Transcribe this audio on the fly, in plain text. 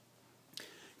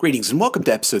Greetings and welcome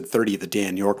to episode 30 of the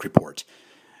Dan York Report.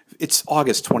 It's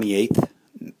August 28th,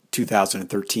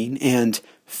 2013, and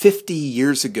 50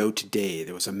 years ago today,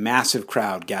 there was a massive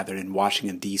crowd gathered in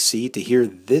Washington, D.C. to hear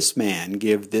this man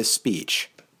give this speech.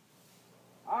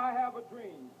 I have a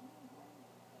dream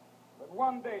that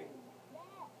one day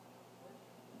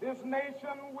this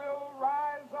nation will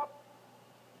rise up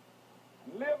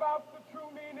and live out the true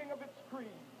meaning of its creed.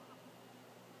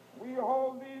 We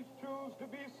hold these truths to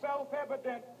be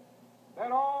self-evident,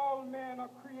 that all men are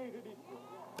created equal.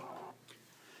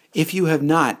 If you have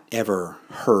not ever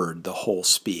heard the whole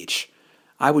speech,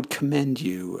 I would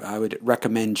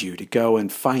recommend you to go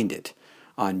and find it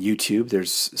on YouTube.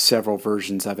 There's several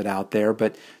versions of it out there,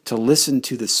 but to listen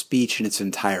to the speech in its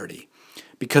entirety,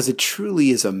 because it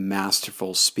truly is a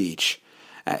masterful speech.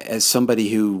 As somebody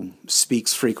who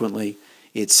speaks frequently,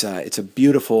 it's a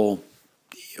beautiful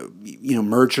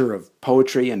merger of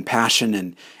poetry and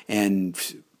passion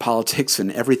and politics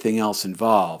and everything else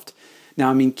involved.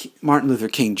 Now, Martin Luther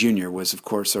King Jr. was, of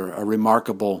course, a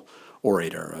remarkable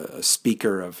orator, a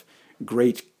speaker of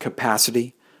great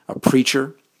capacity, a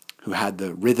preacher who had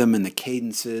the rhythm and the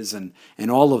cadences and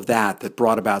all of that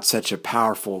brought about such a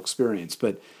powerful experience.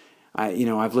 But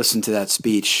I've listened to that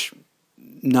speech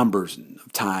numbers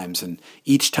of times, and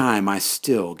each time I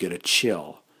still get a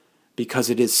chill, because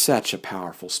it is such a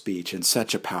powerful speech in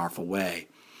such a powerful way.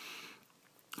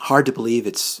 Hard to believe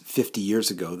it's 50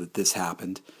 years ago that this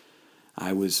happened.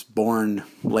 I was born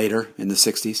later in the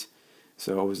 60s,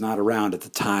 so I was not around at the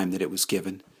time that it was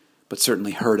given, but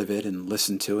certainly heard of it and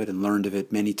listened to it and learned of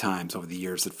it many times over the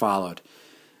years that followed.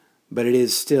 But it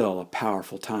is still a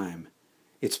powerful time.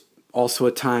 It's also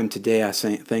a time today, I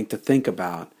think, to think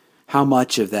about how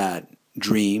much of that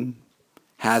dream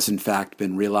has in fact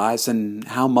been realized and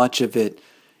how much of it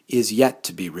is yet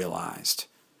to be realized.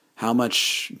 How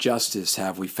much justice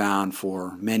have we found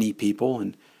for many people,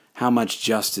 and how much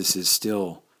justice is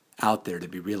still out there to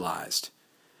be realized?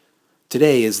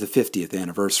 Today is the 50th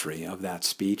anniversary of that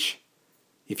speech.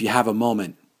 If you have a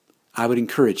moment, I would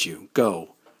encourage you,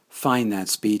 go find that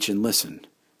speech and listen.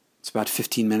 It's about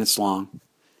 15 minutes long,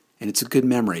 and it's a good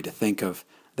memory to think of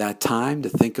that time, to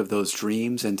think of those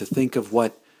dreams, and to think of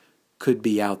what could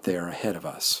be out there ahead of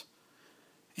us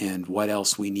and what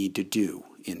else we need to do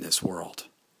in this world.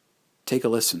 Take a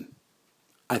listen.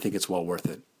 I think it's well worth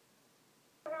it.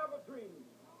 I have a dream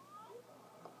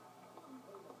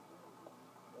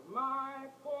that my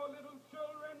four little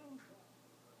children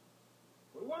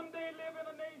will one day live in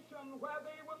a nation where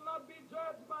they will not be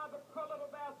judged by the color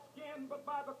of their skin, but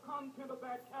by the content of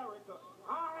their character.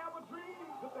 I have a dream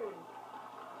today.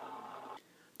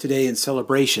 Today in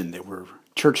celebration, there were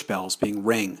church bells being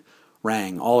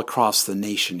rang all across the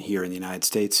nation here in the United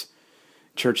States.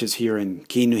 Churches here in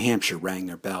Keene, New Hampshire rang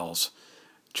their bells.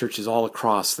 Churches all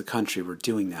across the country were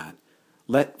doing that.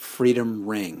 Let freedom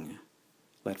ring.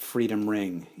 Let freedom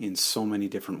ring in so many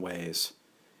different ways.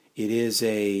 It is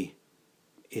a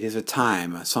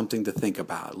time, something to think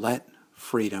about. Let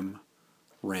freedom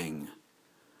ring.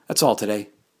 That's all today.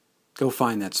 Go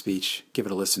find that speech. Give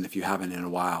it a listen if you haven't in a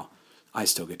while. I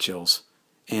still get chills.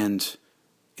 And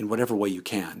in whatever way you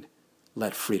can,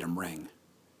 let freedom ring.